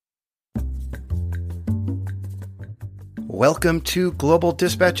Welcome to Global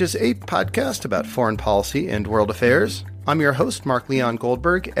Dispatches, a podcast about foreign policy and world affairs. I'm your host, Mark Leon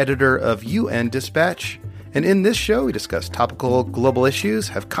Goldberg, editor of UN Dispatch. And in this show, we discuss topical global issues,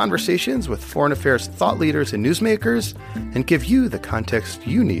 have conversations with foreign affairs thought leaders and newsmakers, and give you the context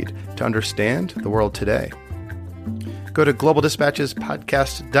you need to understand the world today. Go to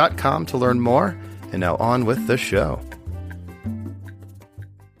globaldispatchespodcast.com to learn more. And now on with the show.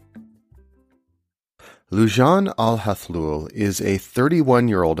 Loujain Al-Hathloul is a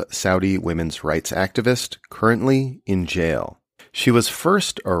 31-year-old Saudi women's rights activist currently in jail. She was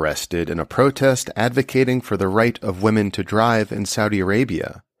first arrested in a protest advocating for the right of women to drive in Saudi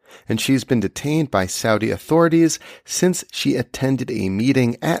Arabia, and she's been detained by Saudi authorities since she attended a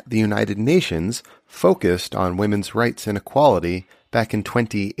meeting at the United Nations focused on women's rights and equality back in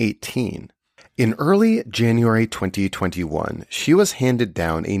 2018. In early January 2021, she was handed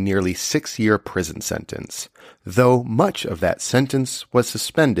down a nearly 6-year prison sentence, though much of that sentence was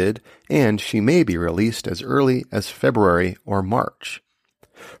suspended and she may be released as early as February or March.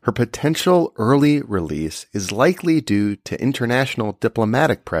 Her potential early release is likely due to international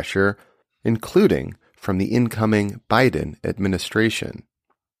diplomatic pressure, including from the incoming Biden administration.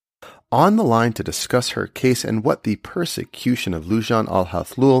 On the line to discuss her case and what the persecution of Loujain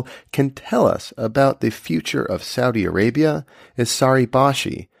Al-Hathloul can tell us about the future of Saudi Arabia is Sari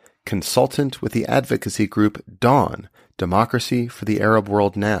Bashi, consultant with the advocacy group Dawn, Democracy for the Arab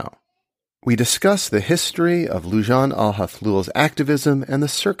World Now. We discuss the history of Loujain Al-Hathloul's activism and the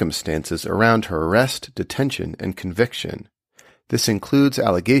circumstances around her arrest, detention, and conviction. This includes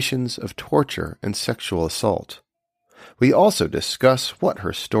allegations of torture and sexual assault. We also discuss what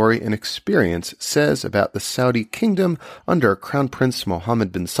her story and experience says about the Saudi kingdom under Crown Prince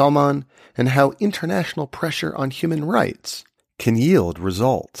Mohammed bin Salman and how international pressure on human rights can yield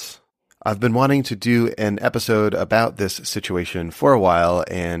results. I've been wanting to do an episode about this situation for a while,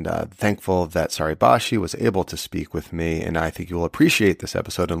 and thankful that Sari Bashi was able to speak with me, and I think you will appreciate this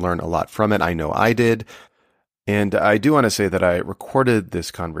episode and learn a lot from it. I know I did. And I do want to say that I recorded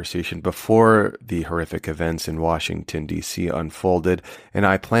this conversation before the horrific events in Washington, D.C. unfolded, and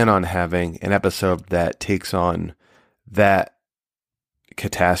I plan on having an episode that takes on that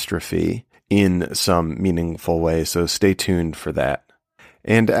catastrophe in some meaningful way, so stay tuned for that.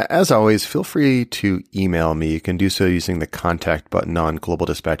 And as always, feel free to email me. You can do so using the contact button on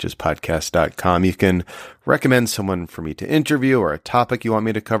globaldispatchespodcast.com. You can recommend someone for me to interview or a topic you want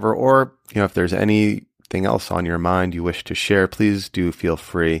me to cover, or if there's anything else on your mind you wish to share, please do feel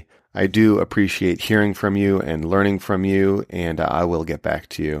free. I do appreciate hearing from you and learning from you, and I will get back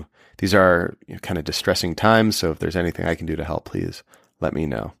to you. These are kind of distressing times, so if there's anything I can do to help, please let me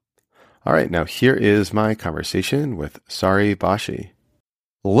know. All right, now here is my conversation with Sari Bashi.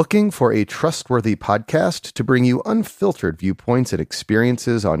 Looking for a trustworthy podcast to bring you unfiltered viewpoints and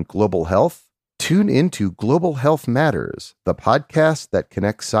experiences on global health? Tune into Global Health Matters, the podcast that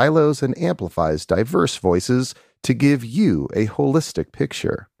connects silos and amplifies diverse voices to give you a holistic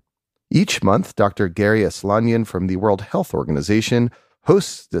picture. Each month, Dr. Gary Aslanyan from the World Health Organization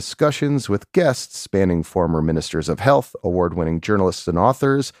hosts discussions with guests spanning former ministers of health, award-winning journalists and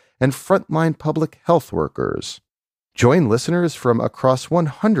authors, and frontline public health workers. Join listeners from across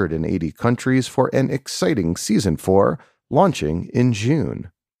 180 countries for an exciting Season 4, launching in June.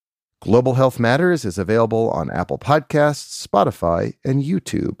 Global Health Matters is available on Apple Podcasts, Spotify, and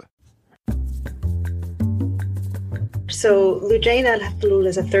YouTube. So Loujain Al-Hathloul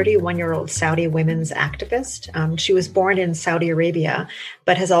is a 31-year-old Saudi women's activist. She was born in Saudi Arabia,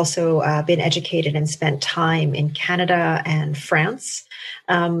 but has also been educated and spent time in Canada and France.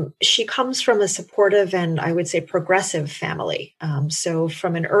 She comes from a supportive and I would say progressive family. So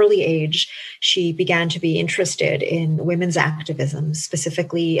from an early age, she began to be interested in women's activism,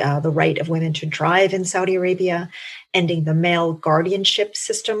 specifically the right of women to drive in Saudi Arabia, ending the male guardianship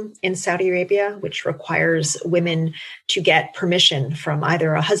system in Saudi Arabia, which requires women to get permission from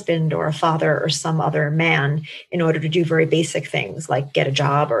either a husband or a father or some other man in order to do very basic things like get a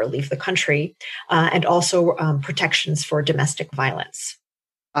job or leave the country, and also protections for domestic violence.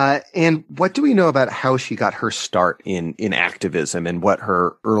 And what do we know about how she got her start in activism and what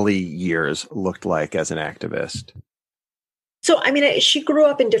her early years looked like as an activist? So, I mean, she grew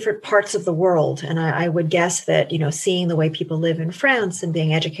up in different parts of the world. And I would guess that, seeing the way people live in France and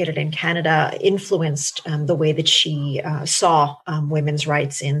being educated in Canada influenced the way that she saw women's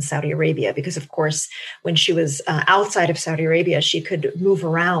rights in Saudi Arabia. Because, of course, when she was outside of Saudi Arabia, she could move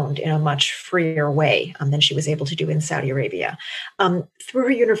around in a much freer way than she was able to do in Saudi Arabia. Through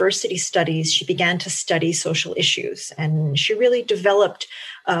her university studies, she began to study social issues. And she really developed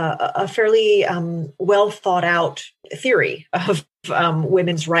a fairly well thought out theory of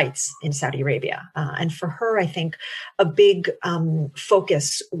women's rights in Saudi Arabia. And for her, I think a big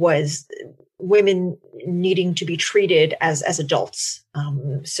focus was women needing to be treated as adults.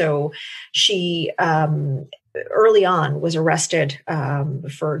 So she early on was arrested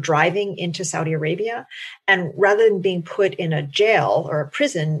for driving into Saudi Arabia. And rather than being put in a jail or a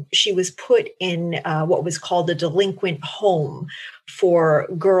prison, she was put in what was called a delinquent home for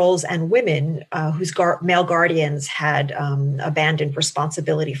girls and women whose male guardians had abandoned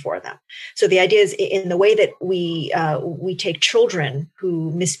responsibility for them. So the idea is, in the way that we take children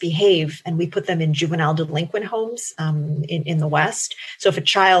who misbehave and we put them in juvenile delinquent homes in the West. So if a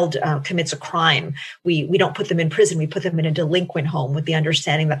child commits a crime, we don't put them in prison. We put them in a delinquent home with the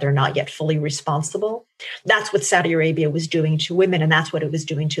understanding that they're not yet fully responsible. That's what Saudi Arabia was doing to women, and that's what it was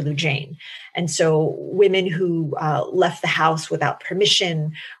doing to Lujain. And so women who left the house without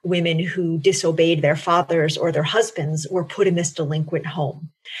permission, women who disobeyed their fathers or their husbands were put in this delinquent home.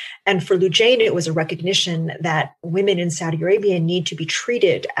 And for Lujain, it was a recognition that women in Saudi Arabia need to be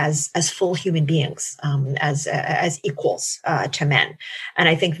treated as full human beings, as equals to men. And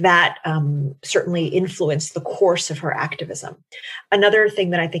I think that certainly influenced the course of her activism. Another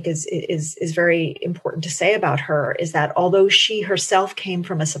thing that I think is very important to say about her is that although she herself came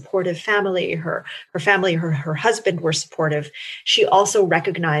from a supportive family, her family, her husband were supportive, she also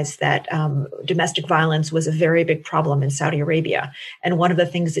recognized that domestic violence was a very big problem in Saudi Arabia. And one of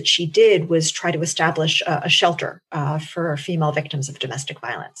the things that she did was try to establish a shelter for female victims of domestic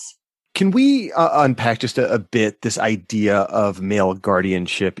violence. Can we unpack just a bit this idea of male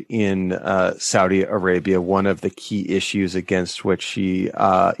guardianship in Saudi Arabia? One of the key issues against which she,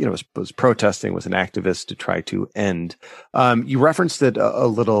 was protesting, was an activist to try to end. You referenced it a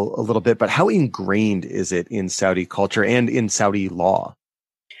little bit, but how ingrained is it in Saudi culture and in Saudi law?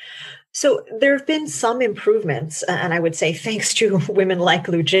 So there have been some improvements, and I would say thanks to women like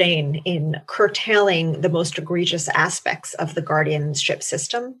Lujain, in curtailing the most egregious aspects of the guardianship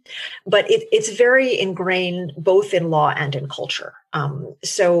system. But it's very ingrained both in law and in culture.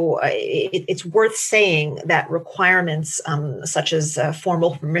 So it's worth saying that requirements such as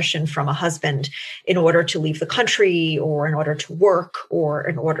formal permission from a husband in order to leave the country or in order to work or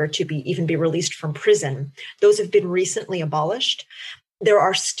in order to even be released from prison, those have been recently abolished. There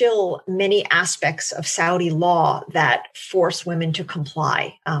are still many aspects of Saudi law that force women to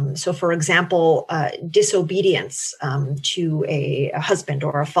comply. So, for example, disobedience to a husband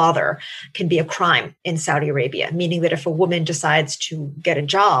or a father can be a crime in Saudi Arabia, meaning that if a woman decides to get a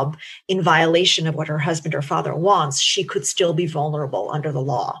job in violation of what her husband or father wants, she could still be vulnerable under the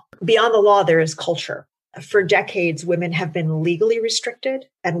law. Beyond the law, there is culture. For decades, women have been legally restricted.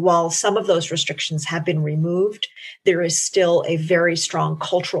 And while some of those restrictions have been removed, there is still a very strong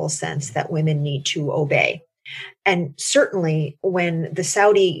cultural sense that women need to obey. And certainly when the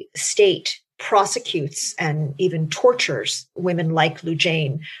Saudi state prosecutes and even tortures women like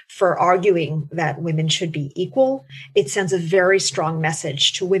Lujain for arguing that women should be equal, it sends a very strong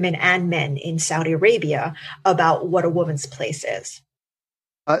message to women and men in Saudi Arabia about what a woman's place is.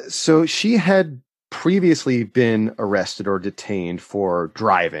 So she had previously been arrested or detained for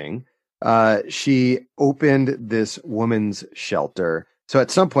driving. She opened this women's shelter. So at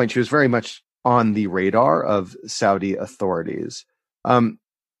some point, she was very much on the radar of Saudi authorities.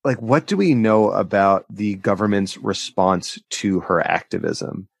 What do we know about the government's response to her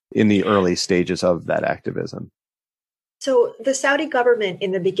activism in the early stages of that activism? So the Saudi government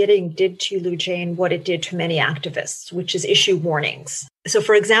in the beginning did to Lujain what it did to many activists, which is issue warnings. So,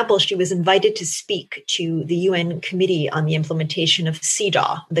 for example, she was invited to speak to the UN Committee on the Implementation of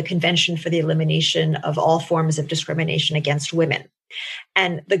CEDAW, the Convention for the Elimination of All Forms of Discrimination Against Women.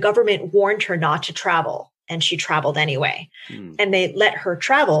 And the government warned her not to travel, and she traveled anyway. And they let her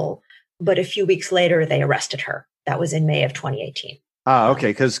travel, but a few weeks later, they arrested her. That was in May of 2018. Okay,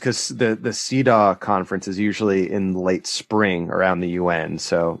 because the CEDAW conference is usually in late spring around the UN.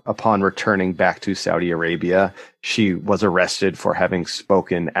 So upon returning back to Saudi Arabia, she was arrested for having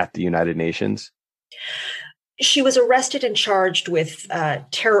spoken at the United Nations. She was arrested and charged with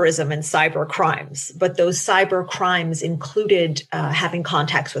terrorism and cyber crimes, but those cyber crimes included having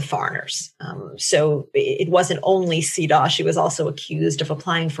contacts with foreigners. So it wasn't only CEDAW. She was also accused of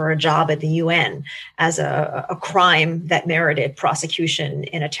applying for a job at the UN as a crime that merited prosecution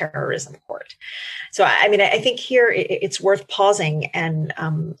in a terrorism court. So, I mean, I think here it's worth pausing and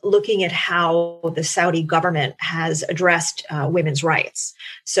looking at how the Saudi government has addressed women's rights.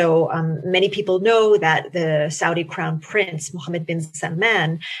 So many people know that the Saudi Crown Prince, Mohammed bin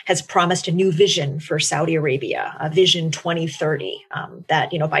Salman, has promised a new vision for Saudi Arabia, a Vision 2030,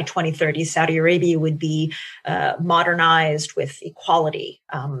 that, by 2030, Saudi Arabia would be modernized with equality.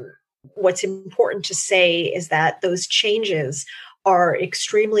 What's important to say is that those changes are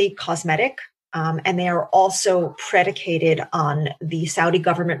extremely cosmetic. And they are also predicated on the Saudi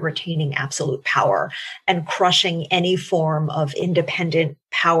government retaining absolute power and crushing any form of independent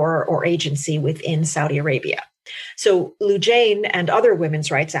power or agency within Saudi Arabia. So Loujain and other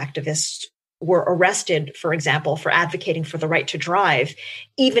women's rights activists were arrested, for example, for advocating for the right to drive,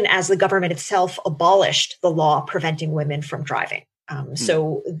 even as the government itself abolished the law preventing women from driving.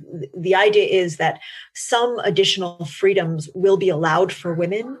 So the idea is that some additional freedoms will be allowed for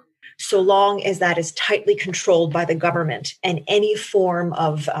women, so long as that is tightly controlled by the government, and any form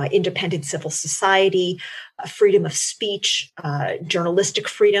of independent civil society, freedom of speech, journalistic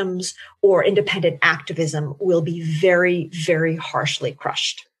freedoms, or independent activism will be very, very harshly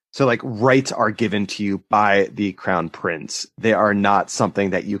crushed. So rights are given to you by the Crown Prince. They are not something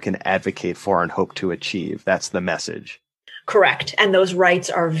that you can advocate for and hope to achieve. That's the message. Correct. And those rights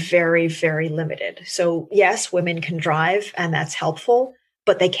are very, very limited. So yes, women can drive, and that's helpful,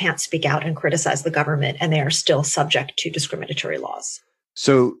 but they can't speak out and criticize the government, and they are still subject to discriminatory laws.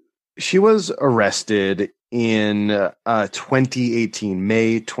 So she was arrested in 2018,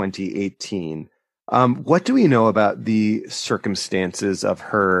 May 2018. What do we know about the circumstances of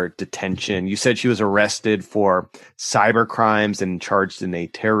her detention? You said she was arrested for cyber crimes and charged in a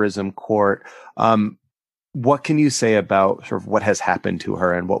terrorism court. What can you say about sort of what has happened to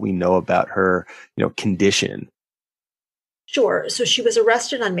her and what we know about her, condition? Sure. So she was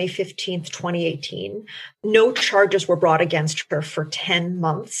arrested on May 15th, 2018. No charges were brought against her for 10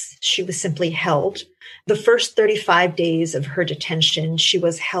 months. She was simply held. The first 35 days of her detention, she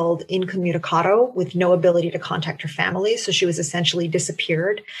was held incommunicado with no ability to contact her family. So she was essentially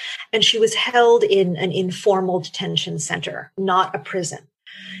disappeared. And she was held in an informal detention center, not a prison.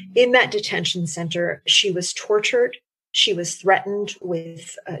 In that detention center, she was tortured. She was threatened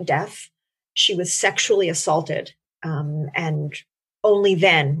with death. She was sexually assaulted. And only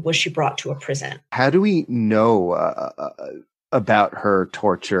then was she brought to a prison. How do we know about her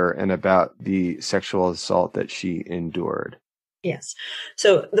torture and about the sexual assault that she endured? Yes.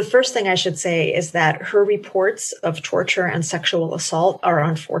 So the first thing I should say is that her reports of torture and sexual assault are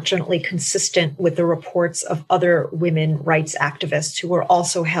unfortunately consistent with the reports of other women rights activists who were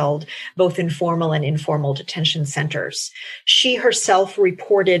also held both in formal and informal detention centers. She herself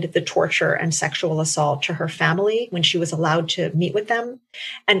reported the torture and sexual assault to her family when she was allowed to meet with them.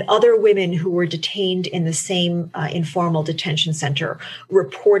 And other women who were detained in the same informal detention center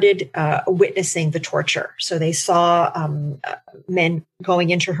reported witnessing the torture. So they saw men going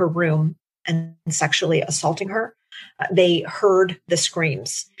into her room and sexually assaulting her. They heard the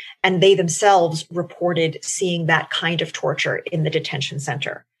screams, and they themselves reported seeing that kind of torture in the detention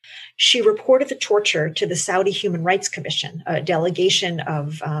center. She reported the torture to the Saudi Human Rights Commission, a delegation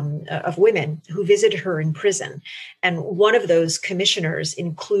of women who visited her in prison. And one of those commissioners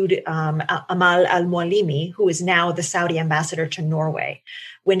include Amal al-Mualimi, who is now the Saudi ambassador to Norway.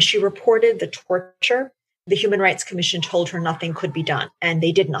 When she reported the torture, the Human Rights Commission told her nothing could be done, and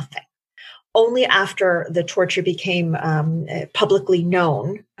they did nothing. Only after the torture became publicly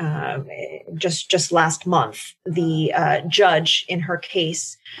known, just last month, the judge in her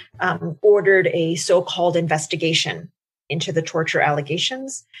case ordered a so-called investigation into the torture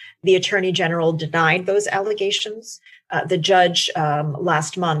allegations. The Attorney General denied those allegations. The judge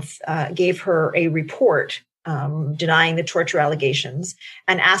last month gave her a report denying the torture allegations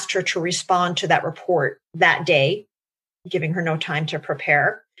and asked her to respond to that report that day, giving her no time to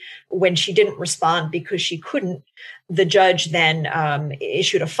prepare. When she didn't respond because she couldn't, the judge then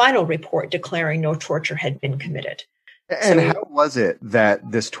issued a final report declaring no torture had been committed. And how was it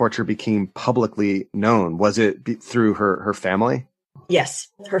that this torture became publicly known? Was it through her family? Yes,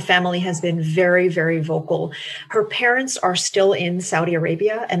 her family has been very, very vocal. Her parents are still in Saudi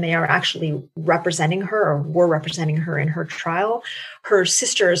Arabia, and they are actually representing her, or were representing her in her trial. Her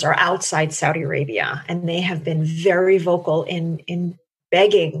sisters are outside Saudi Arabia, and they have been very vocal in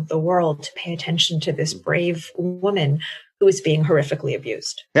begging the world to pay attention to this brave woman who is being horrifically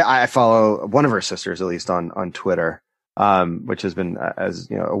abused. Yeah, I follow one of her sisters, at least on Twitter, which has been, as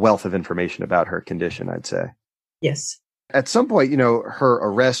you know, a wealth of information about her condition, I'd say. Yes. At some point, her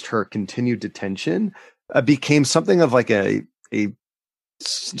arrest, her continued detention became something of like a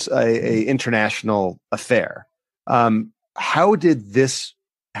international affair. How did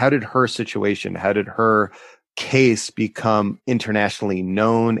her situation, how did her case become internationally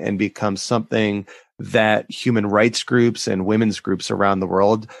known and become something that human rights groups and women's groups around the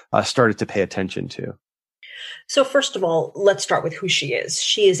world started to pay attention to? So first of all, let's start with who she is.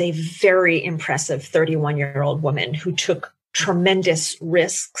 She is a very impressive 31-year-old woman who took tremendous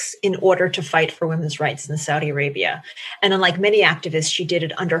risks in order to fight for women's rights in Saudi Arabia. And unlike many activists, she did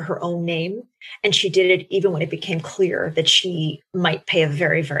it under her own name. And she did it even when it became clear that she might pay a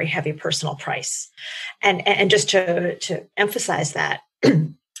very, very heavy personal price. And just to emphasize that,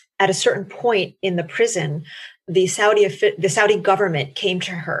 at a certain point in the prison, the Saudi government came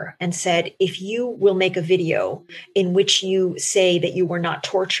to her and said, if you will make a video in which you say that you were not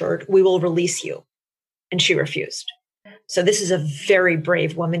tortured, we will release you. And she refused. So this is a very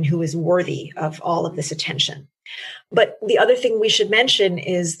brave woman who is worthy of all of this attention. But the other thing we should mention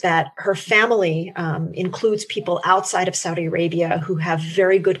is that her family includes people outside of Saudi Arabia who have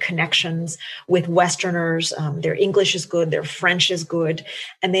very good connections with Westerners. Their English is good, their French is good,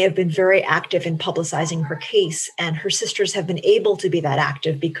 and they have been very active in publicizing her case. And her sisters have been able to be that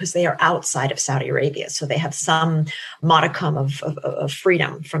active because they are outside of Saudi Arabia. So they have some modicum of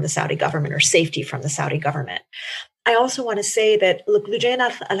freedom from the Saudi government or safety from the Saudi government. I also want to say that, look,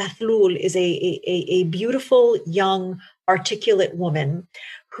 Lujaina Al-Hathloul is a beautiful, young, articulate woman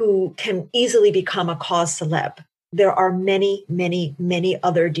who can easily become a cause celeb. There are many, many, many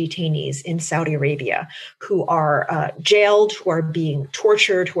other detainees in Saudi Arabia who are jailed, who are being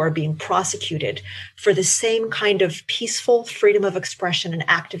tortured, who are being prosecuted for the same kind of peaceful freedom of expression and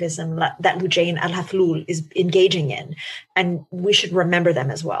activism that Lujaina Al-Hathloul is engaging in. And we should remember them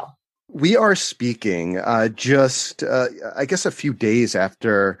as well. We are speaking I guess, a few days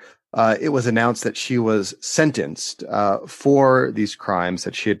after it was announced that she was sentenced for these crimes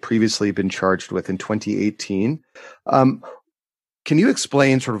that she had previously been charged with in 2018. Can you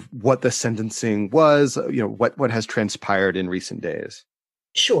explain sort of what the sentencing was, what has transpired in recent days?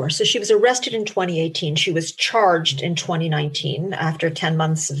 Sure. So she was arrested in 2018. She was charged in 2019 after 10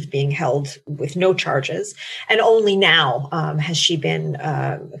 months of being held with no charges. And only now has she been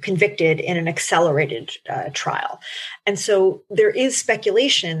convicted in an accelerated trial. And so there is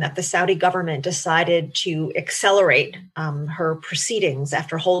speculation that the Saudi government decided to accelerate her proceedings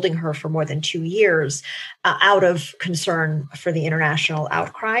after holding her for more than 2 years out of concern for the international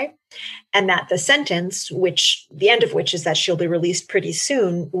outcry. And that the sentence, the end of which is that she'll be released pretty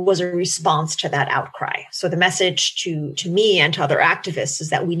soon, was a response to that outcry. So the message to me and to other activists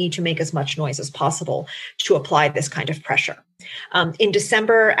is that we need to make as much noise as possible to apply this kind of pressure. In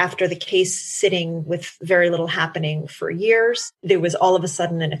December, after the case sitting with very little happening for years, there was all of a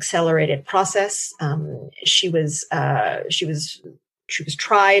sudden an accelerated process. She was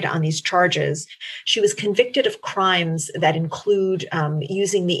tried on these charges. She was convicted of crimes that include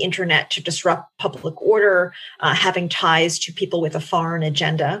using the internet to disrupt public order, having ties to people with a foreign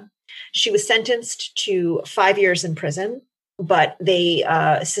agenda. She was sentenced to 5 years in prison, but they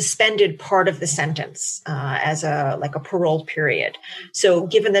suspended part of the sentence as a parole period. So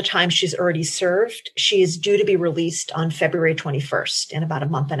given the time she's already served, she is due to be released on February 21st in about a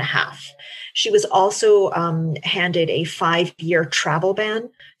month and a half. She was also handed a 5-year travel ban.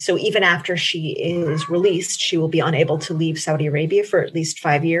 So even after she is released, she will be unable to leave Saudi Arabia for at least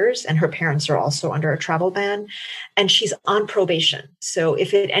 5 years. And her parents are also under a travel ban. And she's on probation. So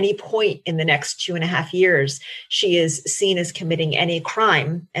if at any point in the next 2.5 years, she is seen as committing any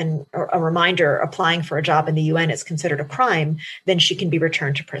crime, and a reminder, applying for a job in the UN is considered a crime, then she can be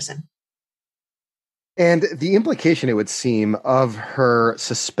returned to prison. And the implication, it would seem, of her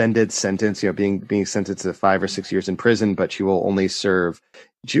suspended sentence, being sentenced to 5 or 6 years in prison, but she will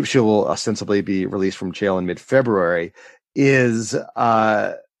ostensibly be released from jail in mid-February, is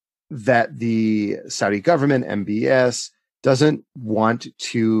that the Saudi government, MBS, doesn't want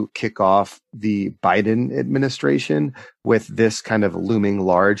to kick off the Biden administration with this kind of looming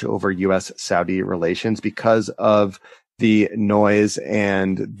large over U.S.-Saudi relations because of the noise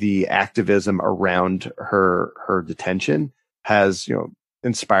and the activism around her detention has,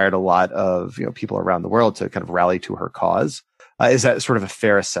 inspired a lot of, people around the world to kind of rally to her cause. Is that sort of a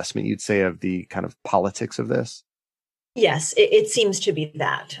fair assessment, you'd say, of the kind of politics of this? Yes, it seems to be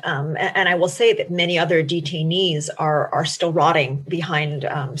that. And I will say that many other detainees are still rotting behind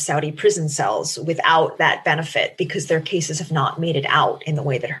Saudi prison cells without that benefit because their cases have not made it out in the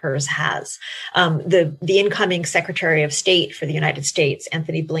way that hers has. The incoming Secretary of State for the United States,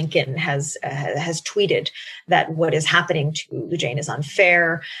 Anthony Blinken, has tweeted that what is happening to Loujain is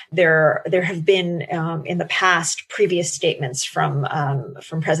unfair. There have been in the past previous statements from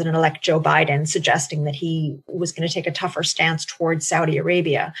President-elect Joe Biden suggesting that he was going to take a tougher stance towards Saudi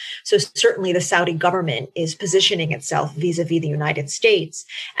Arabia. So certainly the Saudi government is positioning itself vis-a-vis the United States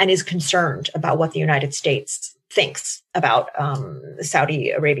and is concerned about what the United States thinks about Saudi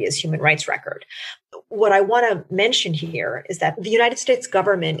Arabia's human rights record. What I want to mention here is that the United States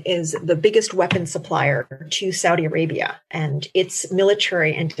government is the biggest weapon supplier to Saudi Arabia, and its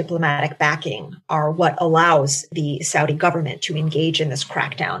military and diplomatic backing are what allows the Saudi government to engage in this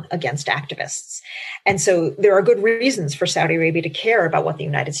crackdown against activists. And so there are good reasons for Saudi Arabia to care about what the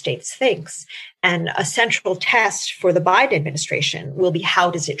United States thinks. And a central test for the Biden administration will be,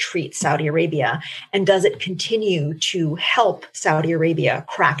 how does it treat Saudi Arabia? And does it continue to help Saudi Arabia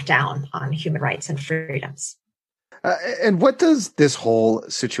crack down on human rights and freedoms? And what does this whole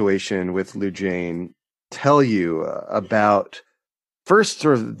situation with Loujain tell you about, first,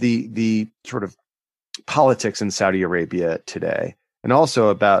 sort of the sort of politics in Saudi Arabia today, and also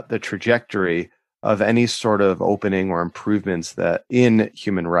about the trajectory of any sort of opening or improvements that in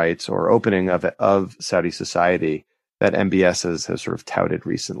human rights or opening of Saudi society that MBS has sort of touted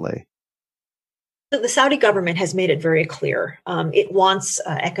recently? The Saudi government has made it very clear. It wants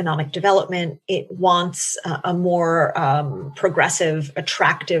economic development. It wants a more progressive,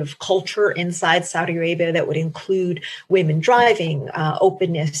 attractive culture inside Saudi Arabia that would include women driving,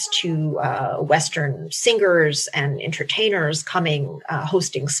 openness to Western singers and entertainers coming,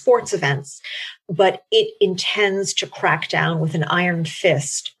 hosting sports events. But it intends to crack down with an iron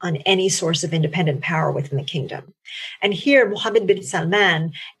fist on any source of independent power within the kingdom. And here, Mohammed bin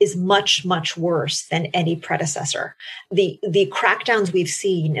Salman is much, much worse than any predecessor. The crackdowns we've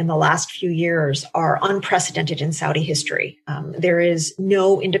seen in the last few years are unprecedented in Saudi history. There is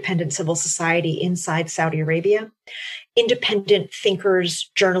no independent civil society inside Saudi Arabia. Independent thinkers,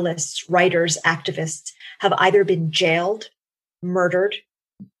 journalists, writers, activists have either been jailed, murdered,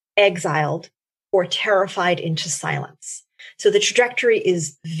 exiled, or terrified into silence. So the trajectory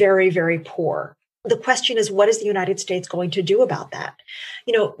is very, very poor. The question is, what is the United States going to do about that?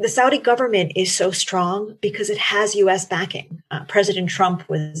 You know, the Saudi government is so strong because it has U.S. backing. President Trump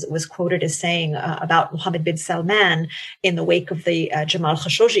was quoted as saying about Mohammed bin Salman in the wake of the Jamal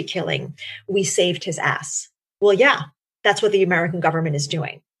Khashoggi killing, "We saved his ass." Well, yeah, that's what the American government is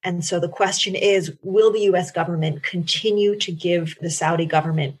doing. And so the question is, will the U.S. government continue to give the Saudi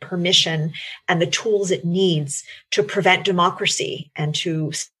government permission and the tools it needs to prevent democracy and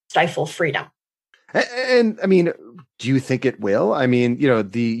to stifle freedom? And I mean, do you think it will? I mean, you know,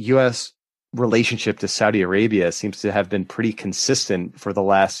 the U.S. relationship to Saudi Arabia seems to have been pretty consistent for the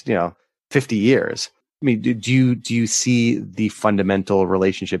last, 50 years. I mean, do you see the fundamental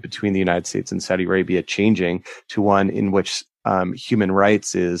relationship between the United States and Saudi Arabia changing to one in which human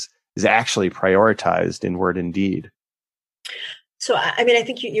rights is actually prioritized in word and deed? So, I mean, I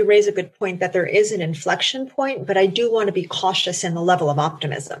think you raise a good point that there is an inflection point, but I do want to be cautious in the level of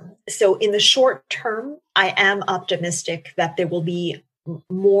optimism. So in the short term, I am optimistic that there will be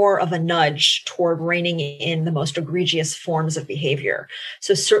more of a nudge toward reining in the most egregious forms of behavior.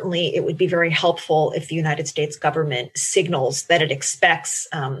 So certainly it would be very helpful if the United States government signals that it expects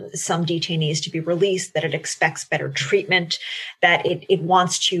some detainees to be released, that it expects better treatment, that it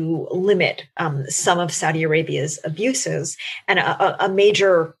wants to limit some of Saudi Arabia's abuses. And a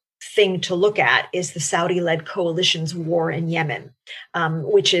major thing to look at is the Saudi-led coalition's war in Yemen,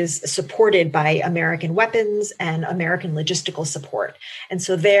 which is supported by American weapons and American logistical support. And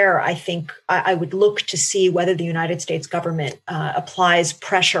so there, I think I would look to see whether the United States government applies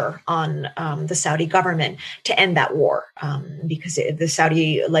pressure on the Saudi government to end that war, because the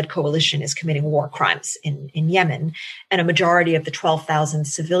Saudi-led coalition is committing war crimes in Yemen. And a majority of the 12,000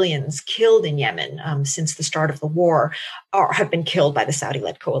 civilians killed in Yemen since the start of the war have been killed by the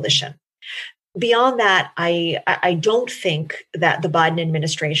Saudi-led coalition. Beyond that, I don't think that the Biden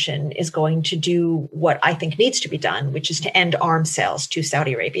administration is going to do what I think needs to be done, which is to end arms sales to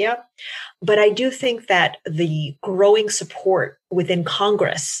Saudi Arabia. But I do think that the growing support within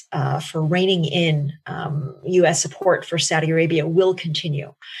Congress for reining in U.S. support for Saudi Arabia will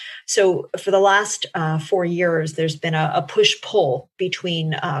continue. So for the last 4 years, there's been a push-pull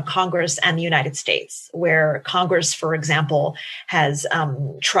between Congress and the United States, where Congress, for example, has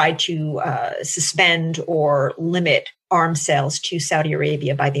tried to suspend or limit arms sales to Saudi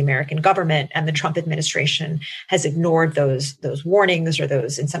Arabia by the American government, and the Trump administration has ignored those warnings or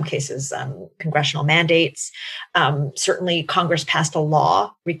those, in some cases, congressional mandates. Certainly, Congress passed a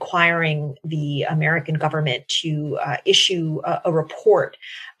law requiring the American government to issue a report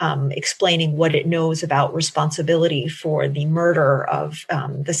explaining what it knows about responsibility for the murder of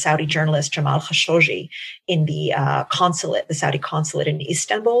the Saudi journalist Jamal Khashoggi in the consulate, the Saudi consulate in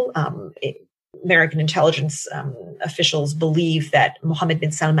Istanbul. American intelligence officials believe that Mohammed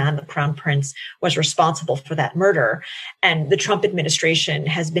bin Salman, the crown prince, was responsible for that murder. And the Trump administration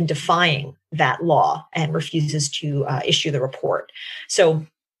has been defying that law and refuses to issue the report. So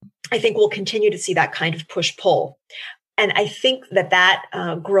I think we'll continue to see that kind of push-pull. And I think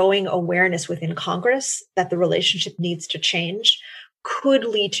that growing awareness within Congress that the relationship needs to change could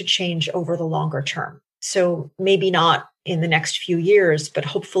lead to change over the longer term. So maybe not in the next few years, but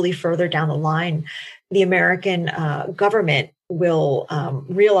hopefully further down the line, the American government will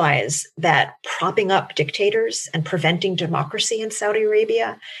realize that propping up dictators and preventing democracy in Saudi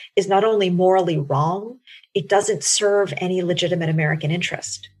Arabia is not only morally wrong, it doesn't serve any legitimate American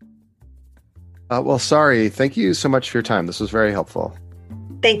interest. Well, Sari, thank you so much for your time. This was very helpful.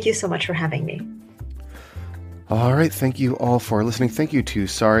 Thank you so much for having me. All right. Thank you all for listening. Thank you to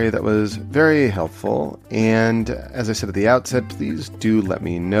Sari. That was very helpful. And as I said at the outset, please do let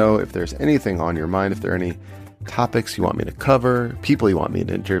me know if there's anything on your mind, if there are any topics you want me to cover, people you want me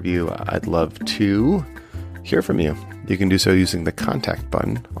to interview. I'd love to hear from you. You can do so using the contact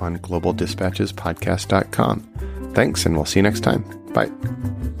button on globaldispatchespodcast.com. Thanks, and we'll see you next time. Bye.